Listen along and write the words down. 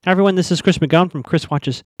Hi everyone, this is Chris McGowan from Chris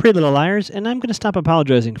Watches Pretty Little Liars, and I'm going to stop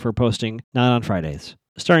apologizing for posting not on Fridays.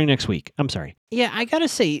 Starting next week. I'm sorry. Yeah, I gotta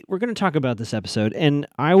say, we're going to talk about this episode, and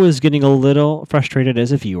I was getting a little frustrated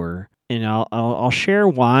as a viewer, and I'll share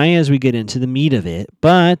why as we get into the meat of it,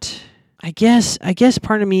 but I guess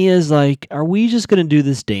part of me is like, are we just going to do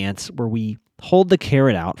this dance where we hold the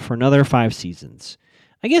carrot out for another 5 seasons?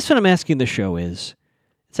 I guess what I'm asking the show is,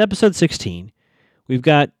 it's episode 16. We've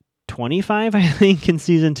got 25, I think, in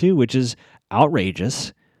season 2, which is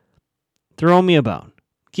outrageous. Throw me a bone.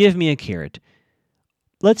 Give me a carrot.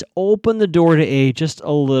 Let's open the door to A just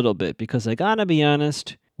a little bit, because I gotta be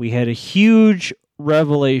honest, we had a huge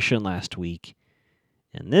revelation last week.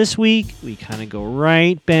 And this week, we kind of go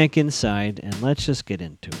right back inside, and let's just get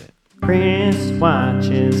into it. Chris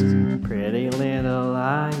watches Pretty Little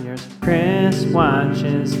Liars. Chris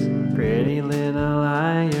watches Pretty Little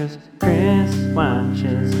Liars. Chris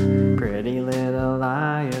watches Pretty Little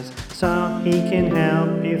Liars, so he can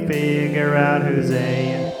help you figure out who's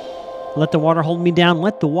A. Let the Water Hold Me Down.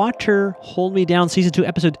 Let the Water Hold Me Down, Season 2,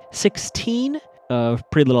 Episode 16 of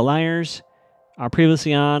Pretty Little Liars.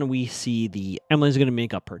 Previously on, we see Emily's going to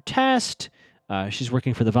make up her test. She's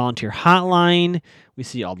working for the volunteer hotline. We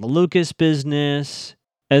see all the Lucas business.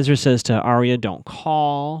 Ezra says to Arya, don't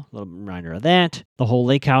call. A little reminder of that. The whole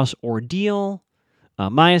lake house ordeal.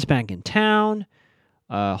 Maya's back in town.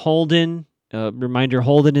 Holden. Reminder,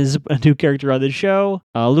 Holden is a new character on the show.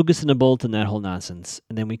 Lucas and the Bolt and that whole nonsense.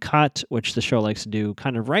 And then we cut, which the show likes to do,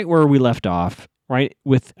 kind of right where we left off. Right,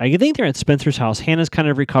 I think they're at Spencer's house. Hannah's kind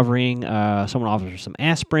of recovering. Someone offers her some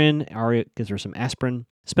aspirin. Arya gives her some aspirin.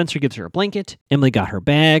 Spencer gives her a blanket. Emily got her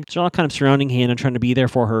bag. So all kind of surrounding Hannah, trying to be there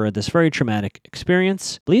for her at this very traumatic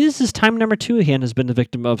experience. I believe this is time number 2. Hannah's been the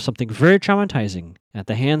victim of something very traumatizing at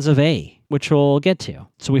the hands of A, which we'll get to.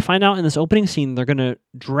 So we find out in this opening scene they're going to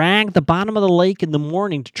drag the bottom of the lake in the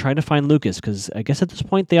morning to try to find Lucas, because I guess at this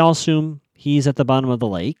point they all assume he's at the bottom of the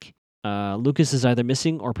lake. Lucas is either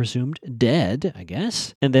missing or presumed dead, I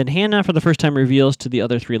guess. And then Hannah, for the first time, reveals to the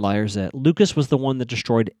other 3 liars that Lucas was the one that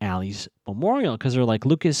destroyed Allie's memorial, because they're like,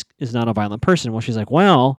 Lucas is not a violent person. Well, she's like,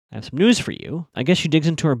 well, I have some news for you. I guess she digs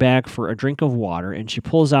into her bag for a drink of water, and she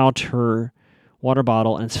pulls out her water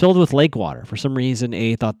bottle, and it's filled with lake water. For some reason,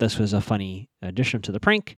 A thought this was a funny addition to the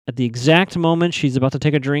prank. At the exact moment she's about to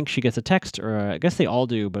take a drink, she gets a text, or I guess they all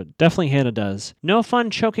do, but definitely Hannah does. No fun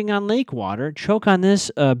choking on lake water. Choke on this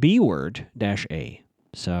B word -A.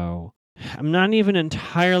 So I'm not even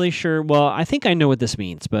entirely sure. Well, I think I know what this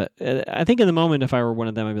means, but I think in the moment, if I were one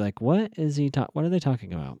of them, I'd be like, what are they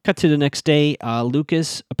talking about? Cut to the next day.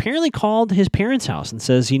 Lucas apparently called his parents' house and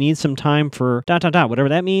says he needs some time for ... whatever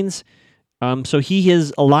that means. So he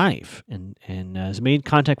is alive and has made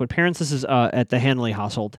contact with parents. This is at the Hanley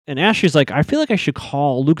household. And Ashley's like, I feel like I should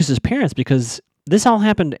call Lucas's parents because this all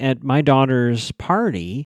happened at my daughter's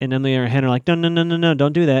party. And Emily and Hannah are like, no,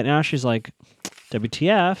 don't do that. And Ashley's like,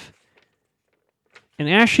 WTF? And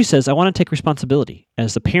Ashley says, I want to take responsibility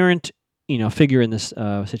as the parent, figure in this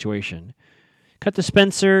situation. Cut the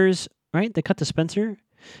Spencers, right? They cut the Spencer?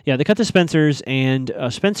 Yeah, they cut the Spencers, and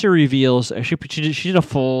Spencer reveals she did a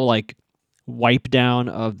full, wipe down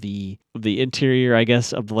of the interior, I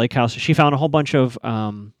guess, of the lake house. She found a whole bunch of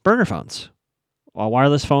burner phones,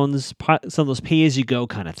 wireless phones, some of those pay-as-you-go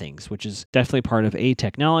kind of things, which is definitely part of A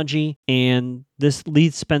technology. And this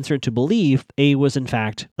leads Spencer to believe A was, in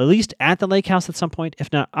fact, at least at the lake house at some point,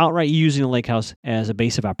 if not outright using the lake house as a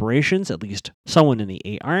base of operations, at least someone in the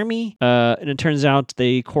A Army. And it turns out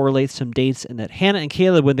they correlate some dates, and that Hannah and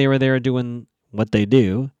Caleb, when they were there doing what they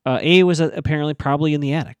do, A was apparently probably in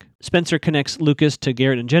the attic. Spencer connects Lucas to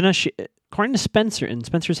Garrett and Jenna. According to Spencer, in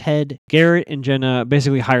Spencer's head, Garrett and Jenna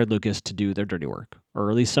basically hired Lucas to do their dirty work, or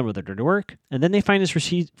at least some of their dirty work. And then they find his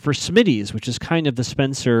receipt for Smitty's, which is kind of the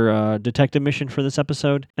Spencer detective mission for this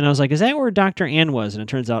episode. And I was like, is that where Dr. Ann was? And it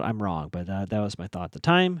turns out I'm wrong, but that was my thought at the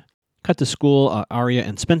time. Cut to school. Arya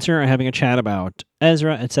and Spencer are having a chat about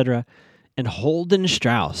Ezra, etc. And Holden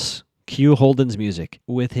Strauss, cue Holden's music,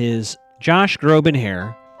 with his Josh Groban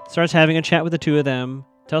hair, starts having a chat with the two of them.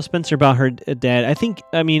 Tell Spencer about her dad. I think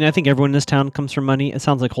everyone in this town comes from money. It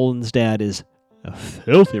sounds like Holden's dad is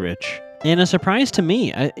filthy rich. And a surprise to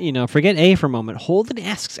me, forget A for a moment. Holden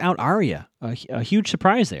asks out Arya. A huge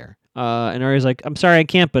surprise there. And Arya's like, I'm sorry I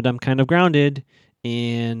can't, but I'm kind of grounded.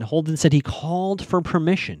 And Holden said he called for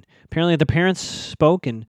permission. Apparently the parents spoke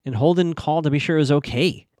and Holden called to be sure it was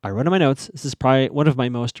okay. I wrote in my notes, this is probably one of my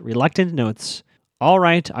most reluctant notes. All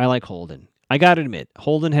right, I like Holden. I got to admit,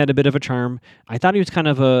 Holden had a bit of a charm. I thought he was kind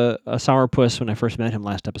of a sourpuss when I first met him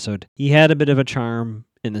last episode. He had a bit of a charm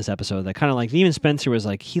in this episode that kind of like, even Spencer was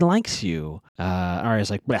like, he likes you. Arya's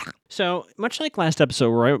like, bleh. So much like last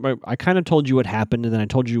episode where I kind of told you what happened and then I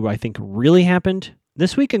told you what I think really happened,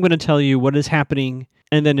 this week I'm going to tell you what is happening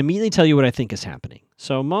and then immediately tell you what I think is happening.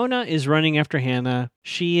 So Mona is running after Hannah.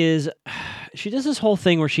 She does this whole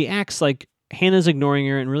thing where she acts like Hannah's ignoring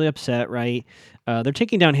her and really upset, right? They're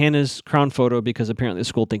taking down Hannah's crown photo because apparently the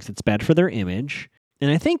school thinks it's bad for their image.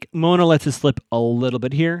 And I think Mona lets it slip a little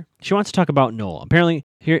bit here. She wants to talk about Noel. Apparently,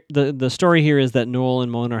 here the story here is that Noel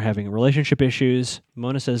and Mona are having relationship issues.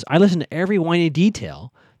 Mona says, I listen to every whiny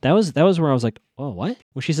detail. That was where I was like, oh, what?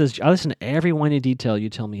 When she says, I listen to every whiny detail you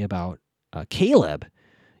tell me about Caleb.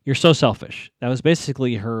 You're so selfish. That was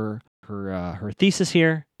basically her thesis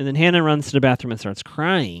here. And then Hannah runs to the bathroom and starts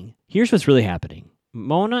crying. Here's what's really happening.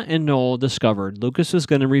 Mona and Noel discovered Lucas was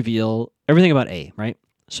going to reveal everything about A, right?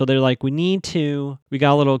 So they're like, we got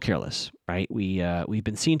a little careless, right? We've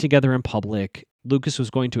been seen together in public. Lucas was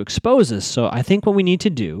going to expose us. So I think what we need to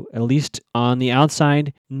do, at least on the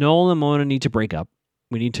outside, Noel and Mona need to break up.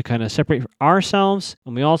 We need to kind of separate ourselves,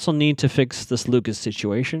 and we also need to fix this Lucas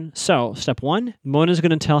situation. So, step one, Mona's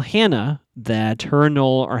going to tell Hannah that her and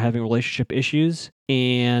Noel are having relationship issues,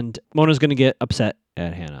 and Mona's going to get upset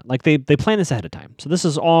at Hannah. Like, they plan this ahead of time. So this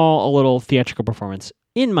is all a little theatrical performance,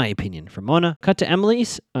 in my opinion, from Mona. Cut to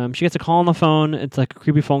Emily's. She gets a call on the phone. It's like a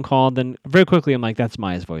creepy phone call. Then very quickly, I'm like, that's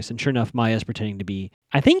Maya's voice. And sure enough, Maya's pretending to be,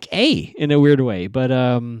 I think, A in a weird way. But,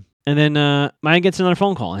 and then Maya gets another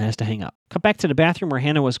phone call and has to hang up. Cut back to the bathroom where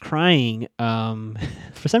Hannah was crying.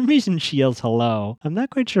 For some reason, she yells hello. I'm not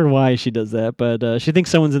quite sure why she does that, but she thinks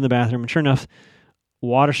someone's in the bathroom. And sure enough,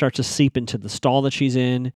 water starts to seep into the stall that she's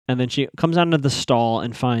in. And then she comes out of the stall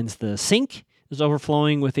and finds the sink is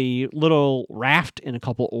overflowing with a little raft and a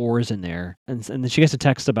couple oars in there. And then she gets a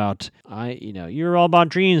text about, you're all about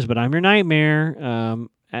dreams, but I'm your nightmare.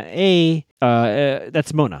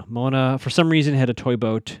 That's Mona. Mona, for some reason, had a toy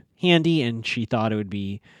boat handy, and she thought it would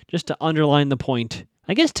be just to underline the point.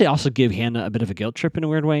 I guess to also give Hannah a bit of a guilt trip in a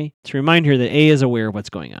weird way, to remind her that A is aware of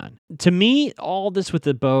what's going on. To me, all this with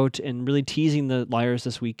the boat and really teasing the liars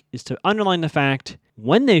this week is to underline the fact,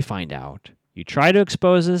 when they find out, you try to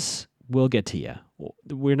expose us, we'll get to you.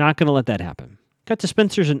 We're not going to let that happen. Cut to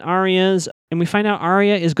Spencer's and Arya's, and we find out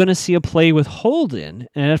Arya is going to see a play with Holden.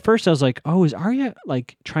 And at first I was like, oh, is Arya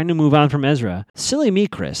like trying to move on from Ezra? Silly me,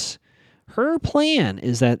 Chris. Her plan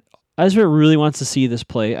is that Ezra really wants to see this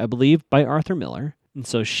play, I believe, by Arthur Miller. And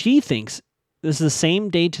so she thinks this is the same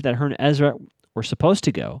date that her and Ezra were supposed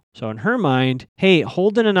to go. So in her mind, hey,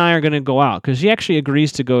 Holden and I are going to go out, because she actually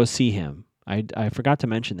agrees to go see him. I forgot to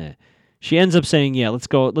mention that. She ends up saying, yeah, let's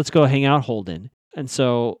go hang out, Holden. And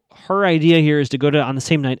so her idea here is to go to, on the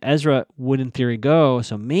same night Ezra would in theory go,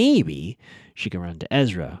 so maybe she can run to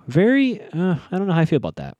Ezra. I don't know how I feel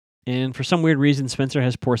about that. And for some weird reason, Spencer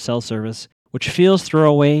has poor cell service, which feels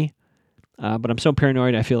throwaway, but I'm so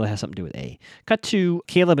paranoid I feel it has something to do with A. Cut to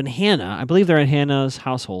Caleb and Hannah. I believe they're at Hannah's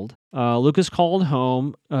household. Lucas called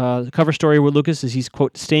home. The cover story with Lucas is he's,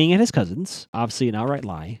 quote, staying at his cousin's. Obviously an outright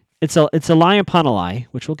lie. It's a lie upon a lie,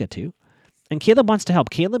 which we'll get to. And Caleb wants to help.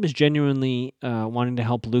 Caleb is genuinely wanting to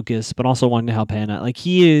help Lucas, but also wanting to help Hannah. Like,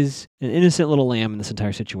 he is an innocent little lamb in this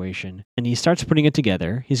entire situation. And he starts putting it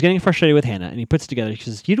together. He's getting frustrated with Hannah, and he puts it together. He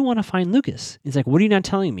says, you don't want to find Lucas. He's like, what are you not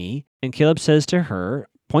telling me? And Caleb says to her,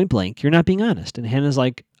 point blank, you're not being honest. And Hannah's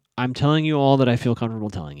like, I'm telling you all that I feel comfortable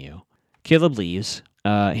telling you. Caleb leaves.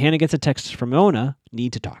 Hannah gets a text from Mona,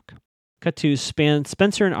 need to talk. Cut to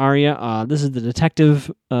Spencer and Arya. This is the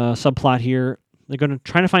detective subplot here. They're going to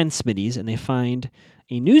try to find Smitty's, and they find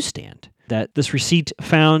a newsstand that this receipt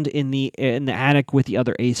found in the attic with the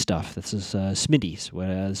other A stuff. This is Smitty's,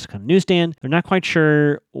 whereas kind of newsstand. They're not quite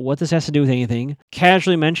sure what this has to do with anything.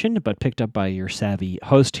 Casually mentioned, but picked up by your savvy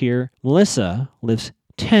host here. Melissa lives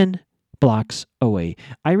 10 blocks away.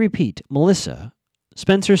 I repeat, Melissa,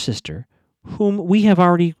 Spencer's sister, whom we have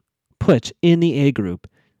already put in the A group,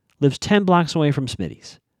 lives 10 blocks away from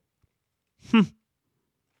Smitty's.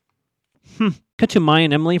 Cut to Maya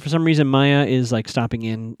and Emily. For some reason, Maya is like stopping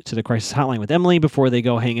in to the crisis hotline with Emily before they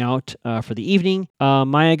go hang out for the evening.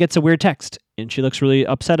 Maya gets a weird text, and she looks really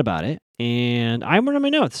upset about it. And I wrote on my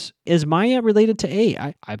notes, is Maya related to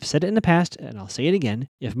A? I've said it in the past, and I'll say it again.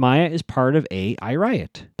 If Maya is part of A, I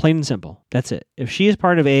riot. Plain and simple. That's it. If she is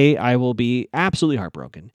part of A, I will be absolutely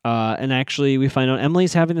heartbroken. And actually, we find out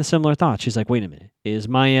Emily's having a similar thought. She's like, wait a minute. Is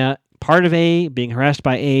Maya part of A, being harassed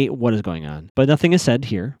by A? What is going on? But nothing is said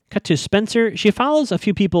here. Cut to Spencer. She follows a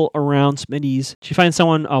few people around Smitty's. She finds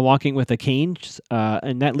someone walking with a cane,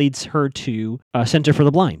 and that leads her to Center for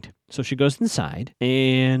the Blind. So she goes inside,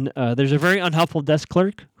 and there's a very unhelpful desk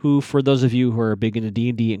clerk who, for those of you who are big into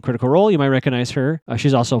D&D and Critical Role, you might recognize her.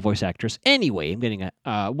 She's also a voice actress. Anyway, I'm getting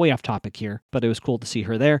way off topic here, but it was cool to see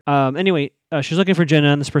her there. Anyway, she's looking for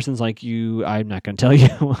Jenna, and this person's like, I'm not going to tell you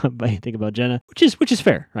anything about Jenna, which is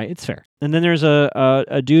fair, right? It's fair. And then there's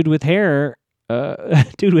a dude with hair,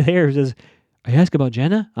 who says, "Are you asking about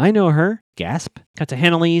Jenna? I know her." Gasp. Cut to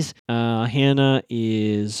Hannah-Lee's. Hannah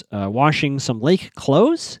is washing some lake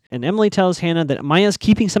clothes, and Emily tells Hannah that Maya's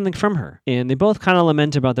keeping something from her, and they both kind of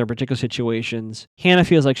lament about their particular situations. Hannah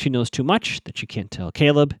feels like she knows too much, that she can't tell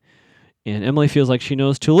Caleb, and Emily feels like she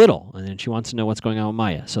knows too little, and then she wants to know what's going on with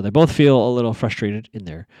Maya. So they both feel a little frustrated in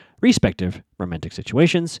their respective romantic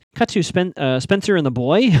situations. Cut to Spencer and the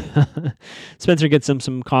boy. Spencer gets him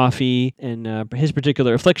some coffee, and his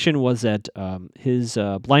particular affliction was that his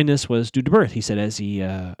blindness was due to birth. He said as he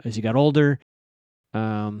got older,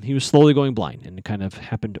 he was slowly going blind, and it kind of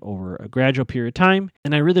happened over a gradual period of time.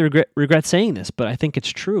 And I really regret saying this, but I think it's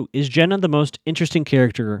true. Is Jenna the most interesting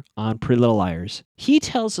character on Pretty Little Liars? He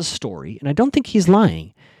tells a story, and I don't think he's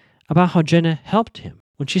lying, about how Jenna helped him.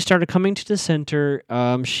 When she started coming to the center,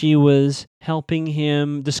 she was helping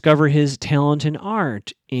him discover his talent in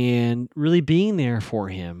art and really being there for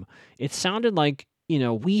him. It sounded like,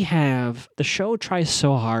 the show tries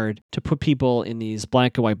so hard to put people in these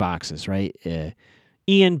black and white boxes, right?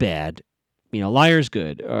 Ian bad, Liar's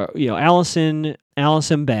good, Allison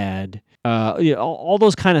bad, all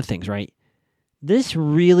those kind of things, right? This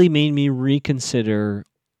really made me reconsider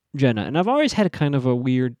Jenna, and I've always had a kind of a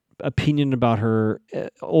weird opinion about her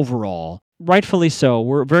overall. Rightfully so.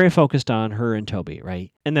 We're very focused on her and Toby,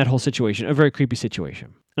 right? And that whole situation, a very creepy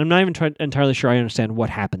situation. And I'm not even entirely sure I understand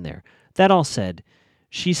what happened there. That all said,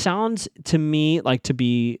 she sounds to me like to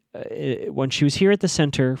be, when she was here at the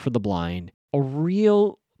Center for the Blind, a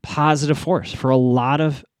real positive force for a lot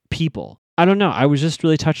of people. I don't know. I was just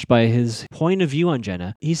really touched by his point of view on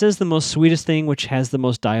Jenna. He says the most sweetest thing, which has the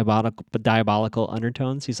most diabolical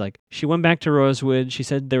undertones. He's like, she went back to Rosewood. She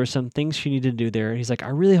said there were some things she needed to do there. He's like, I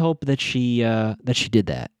really hope that she did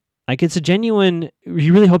that. Like, it's a genuine. He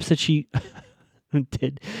really hopes that she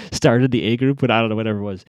started the A group, but I don't know, whatever it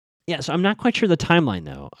was. Yeah, so I'm not quite sure the timeline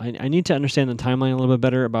though. I need to understand the timeline a little bit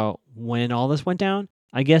better about when all this went down.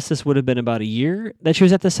 I guess this would have been about a year that she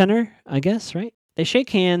was at the center. I guess, right? They shake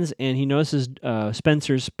hands, and he notices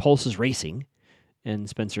Spencer's pulse is racing, and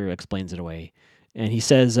Spencer explains it away. And he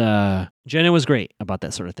says Jenna was great about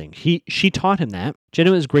that sort of thing. She taught him that.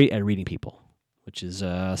 Jenna was great at reading people, which is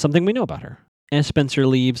something we know about her. As Spencer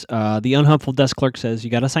leaves, the unhelpful desk clerk says,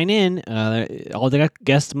 "You got to sign in. All the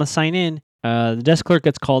guests must sign in." The desk clerk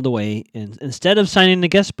gets called away, and instead of signing the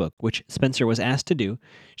guest book, which Spencer was asked to do,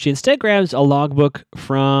 she instead grabs a logbook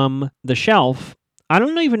from the shelf. I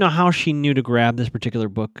don't even know how she knew to grab this particular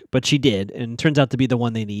book, but she did, and it turns out to be the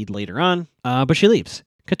one they need later on. But she leaves.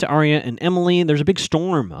 Cut to Aria and Emily. There's a big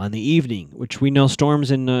storm on the evening, which we know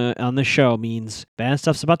storms on this show means bad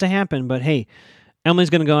stuff's about to happen. But hey, Emily's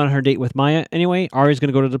going to go on her date with Maya anyway. Aria's going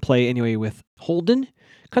to go to the play anyway with Holden.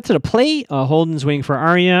 Cut to the play. Holden's waiting for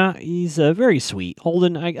Aria. He's very sweet.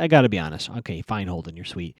 Holden, I got to be honest. Okay, fine, Holden, you're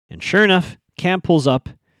sweet. And sure enough, cab pulls up.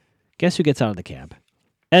 Guess who gets out of the cab?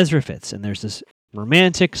 Ezra Fitz. And there's this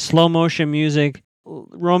romantic, slow-motion music,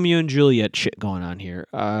 Romeo and Juliet shit going on here.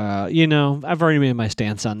 I've already made my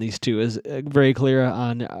stance on these two is very clear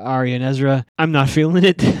on Aria and Ezra. I'm not feeling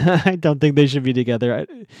it. I don't think they should be together.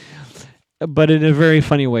 But in a very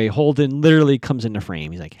funny way, Holden literally comes into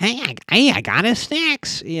frame. He's like, hey, I got his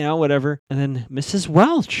snacks, whatever. And then Mrs.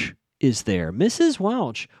 Welch is there. Mrs.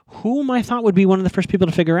 Welch, whom I thought would be one of the first people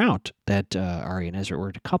to figure out that Aria and Ezra were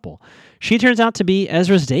a couple. She turns out to be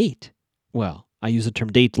Ezra's date. Well, I use the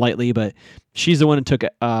term date lightly, but she's the one who took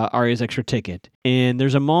Aria's extra ticket. And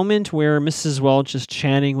there's a moment where Mrs. Welch is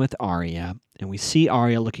chatting with Aria, and we see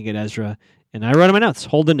Aria looking at Ezra, and I wrote in my notes,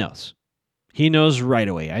 Holden knows. He knows right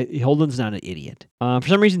away. Holden's not an idiot. For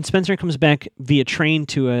some reason, Spencer comes back via train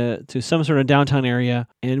to some sort of downtown area,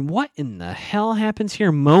 and what in the hell happens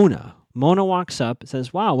here? Mona walks up and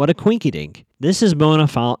says, wow, what a quinky dink. This is Mona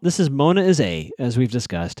is A, as we've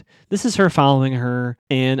discussed. This is her following her,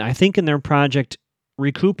 and I think in their project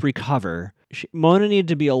Recoup, Recover, Mona needed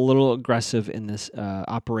to be a little aggressive in this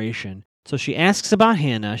operation. So she asks about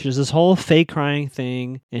Hannah. She does this whole fake crying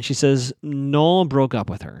thing, and she says Noel broke up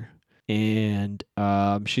with her. And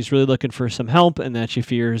she's really looking for some help, and that she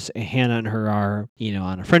fears Hannah and her are,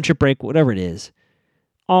 on a friendship break, whatever it is.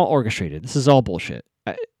 All orchestrated. This is all bullshit.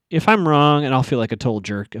 If I'm wrong, and I'll feel like a total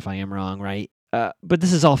jerk if I am wrong, right? But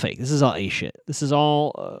this is all fake. This is all A shit. This is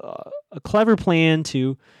all a clever plan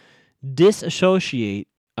to disassociate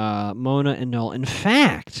Mona and Noel. In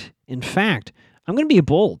fact, In fact, I'm going to be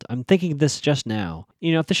bold. I'm thinking this just now.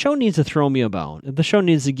 If the show needs to throw me a bone, if the show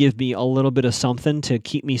needs to give me a little bit of something to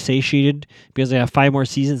keep me satiated because I have 5 more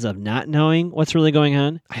seasons of not knowing what's really going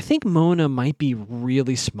on, I think Mona might be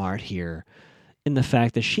really smart here in the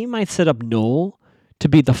fact that she might set up Noel to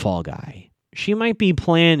be the fall guy. She might be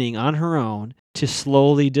planning on her own to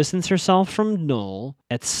slowly distance herself from Noel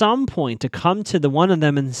at some point to come to the one of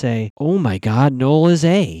them and say, oh my God, Noel is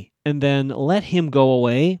A. And then let him go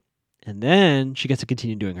away. And then she gets to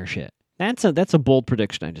continue doing her shit. That's a bold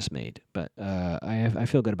prediction I just made, but I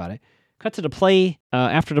feel good about it. Cut to the play.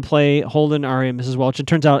 After the play, Holden, Arya, and Mrs. Welch. It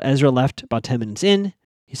turns out Ezra left about 10 minutes in.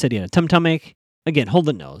 He said he had a tum-tum ache. Again,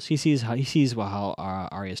 Holden knows. He sees how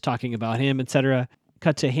Arya's talking about him, etc.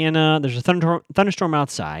 Cut to Hannah. There's a thunderstorm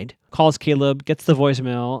outside. Calls Caleb. Gets the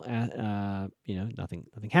voicemail.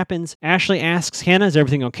 Nothing happens. Ashley asks Hannah, "Is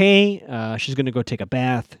everything okay?" She's gonna go take a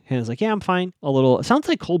bath. Hannah's like, "Yeah, I'm fine." It sounds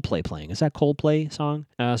like Coldplay playing. Is that Coldplay song?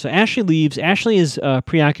 So Ashley leaves. Ashley is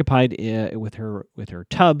preoccupied with her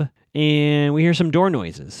tub, and we hear some door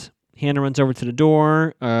noises. Hannah runs over to the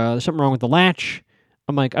door. There's something wrong with the latch.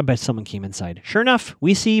 I'm like, I bet someone came inside. Sure enough,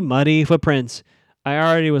 we see muddy footprints. I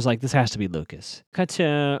already was like, this has to be Lucas. Cut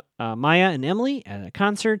to Maya and Emily at a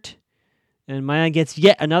concert. And Maya gets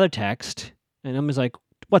yet another text. And Emily's like,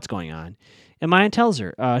 what's going on? And Maya tells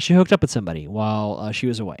her she hooked up with somebody while she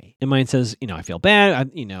was away. And Maya says, I feel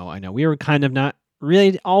bad. I know we were kind of not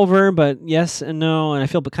really over, but yes and no. And I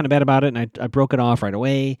feel kind of bad about it. And I broke it off right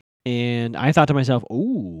away. And I thought to myself,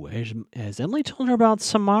 ooh, has Emily told her about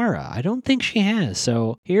Samara? I don't think she has.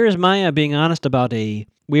 So here's Maya being honest about we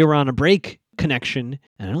were on a break connection,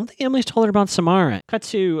 and I don't think Emily's told her about Samara. Cut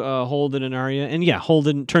to Holden and Arya, and yeah,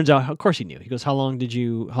 Holden, turns out, of course he knew. He goes, how long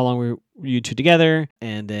were you two together?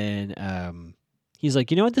 And then he's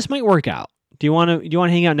like, you know what, this might work out. Do you want to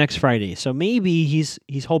hang out next Friday? So maybe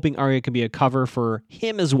he's hoping Arya can be a cover for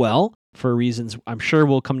him as well, for reasons I'm sure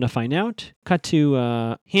we'll come to find out. Cut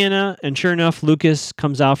to Hannah, and sure enough, Lucas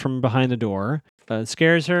comes out from behind the door,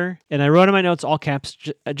 scares her, and I wrote in my notes, all caps,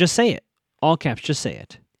 just say it. All caps, just say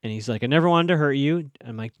it. And he's like, I never wanted to hurt you.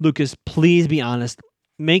 I'm like, Lucas, please be honest.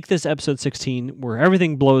 Make this episode 16 where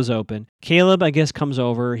everything blows open. Caleb, I guess, comes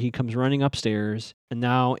over. He comes running upstairs. And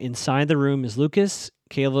now inside the room is Lucas,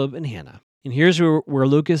 Caleb, and Hannah. And here's where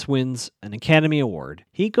Lucas wins an Academy Award.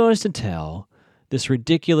 He goes to tell this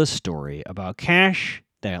ridiculous story about cash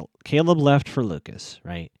that Caleb left for Lucas,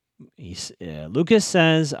 right? Lucas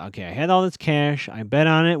says, okay, I had all this cash. I bet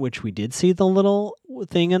on it, which we did see the little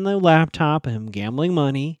thing in the laptop, him gambling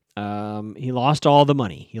money. He lost all the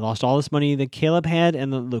money. He lost all this money that Caleb had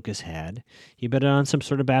and that Lucas had. He bet it on some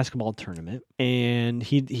sort of basketball tournament. And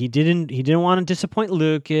he didn't want to disappoint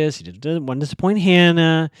Lucas. He didn't want to disappoint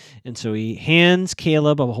Hannah. And so he hands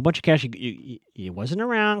Caleb a whole bunch of cash. He wasn't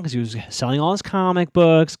around because he was selling all his comic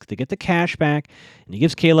books to get the cash back. And he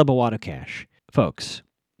gives Caleb a wad of cash. Folks,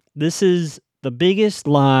 this is the biggest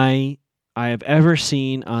lie I have ever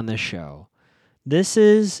seen on this show.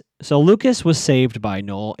 So Lucas was saved by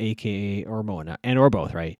Noel, a.k.a. or Mona, or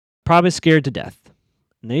both, right? Probably scared to death.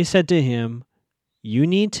 And they said to him, you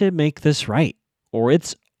need to make this right, or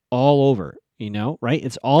it's all over, right?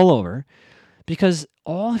 It's all over. Because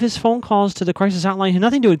all of his phone calls to the crisis hotline had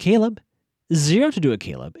nothing to do with Caleb. Zero to do with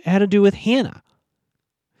Caleb. It had to do with Hannah.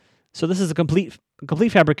 So this is a complete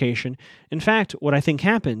fabrication. In fact, what I think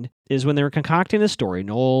happened is when they were concocting the story,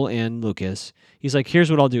 Noel and Lucas, he's like, here's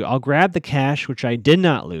what I'll do. I'll grab the cash, which I did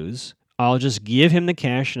not lose. I'll just give him the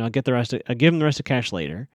cash, and I'll give him the rest of cash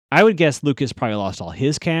later. I would guess Lucas probably lost all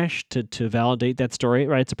his cash to validate that story,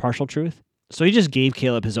 right? It's a partial truth. So he just gave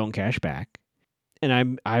Caleb his own cash back.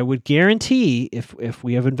 And I would guarantee if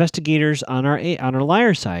we have investigators on our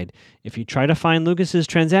liar side, if you try to find Lucas's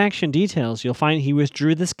transaction details, you'll find he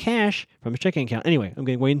withdrew this cash from his checking account. Anyway, I'm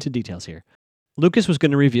getting way into details here. Lucas was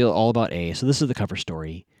going to reveal all about A, so this is the cover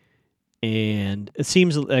story. And it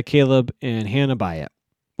seems that Caleb and Hannah buy it,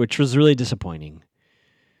 which was really disappointing.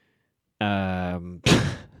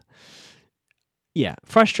 Yeah,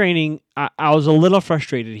 frustrating. I was a little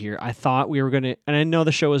frustrated here. I thought we were going to, and I know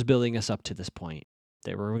the show was building us up to this point,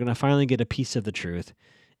 that we were going to finally get a piece of the truth,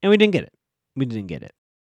 and we didn't get it.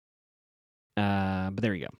 But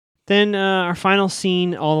there we go. Then our final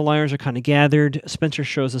scene, all the liars are kind of gathered. Spencer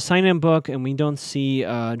shows a sign-in book, and we don't see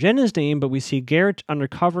Jenna's name, but we see Garrett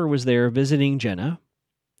undercover was there visiting Jenna.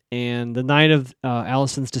 And the night of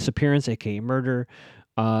Allison's disappearance, aka murder,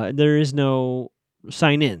 there is no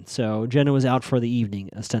sign-in. So Jenna was out for the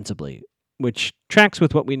evening, ostensibly, which tracks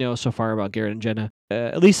with what we know so far about Garrett and Jenna,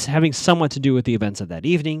 at least having somewhat to do with the events of that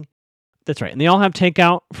evening. That's right. And they all have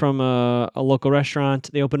takeout from a local restaurant.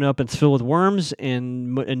 They open it up and it's filled with worms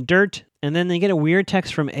and dirt. And then they get a weird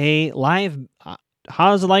text from A, live.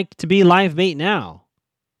 How's it like to be live bait now?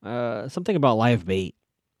 Something about live bait.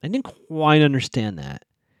 I didn't quite understand that.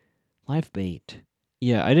 Live bait.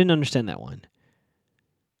 Yeah, I didn't understand that one.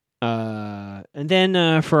 And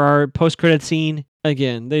then for our post-credit scene,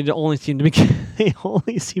 again, they only seem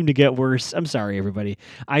to get worse. I'm sorry, everybody.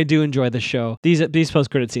 I do enjoy the show. These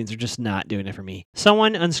post-credit scenes are just not doing it for me.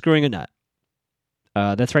 Someone unscrewing a nut.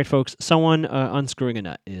 That's right, folks. Someone unscrewing a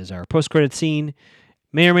nut is our post-credit scene.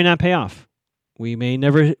 May or may not pay off. We may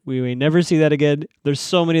never see that again. There's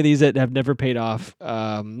so many of these that have never paid off.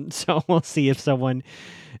 So we'll see if someone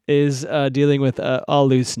is dealing with a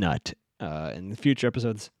loose nut in the future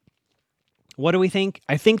episodes. What do we think?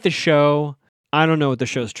 I think the show. I don't know what the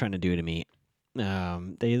show's trying to do to me.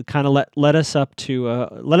 They kind of led us up to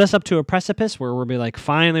a precipice where we'll be like,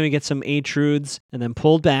 finally we get some A-truths, and then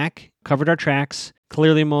pulled back, covered our tracks.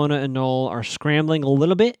 Clearly, Mona and Noel are scrambling a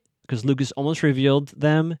little bit because Lucas almost revealed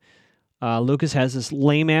them. Lucas has this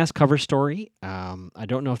lame-ass cover story. I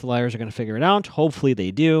don't know if the liars are going to figure it out. Hopefully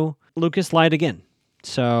they do. Lucas lied again.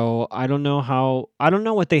 So I don't know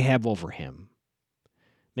what they have over him.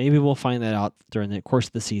 Maybe we'll find that out during the course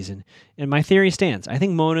of the season. And my theory stands. I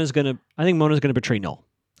think Mona's gonna betray Noel.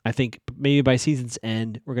 I think maybe by season's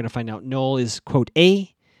end, we're gonna find out Noel is quote A.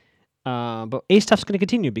 But A stuff's gonna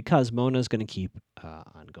continue because Mona's gonna keep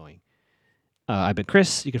on going. I've been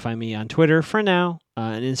Chris. You can find me on Twitter for now,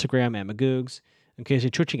 and Instagram at Magoogs. In case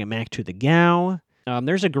you're twitching at Mac to the Gow.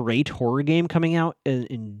 There's a great horror game coming out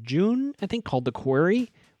in June, I think, called The Quarry,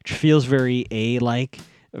 which feels very A-like,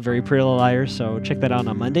 very Pretty Little Liars. So check that out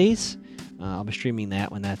on Mondays. I'll be streaming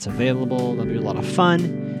that when that's available. That'll be a lot of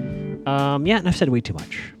fun. And I've said way too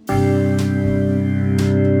much.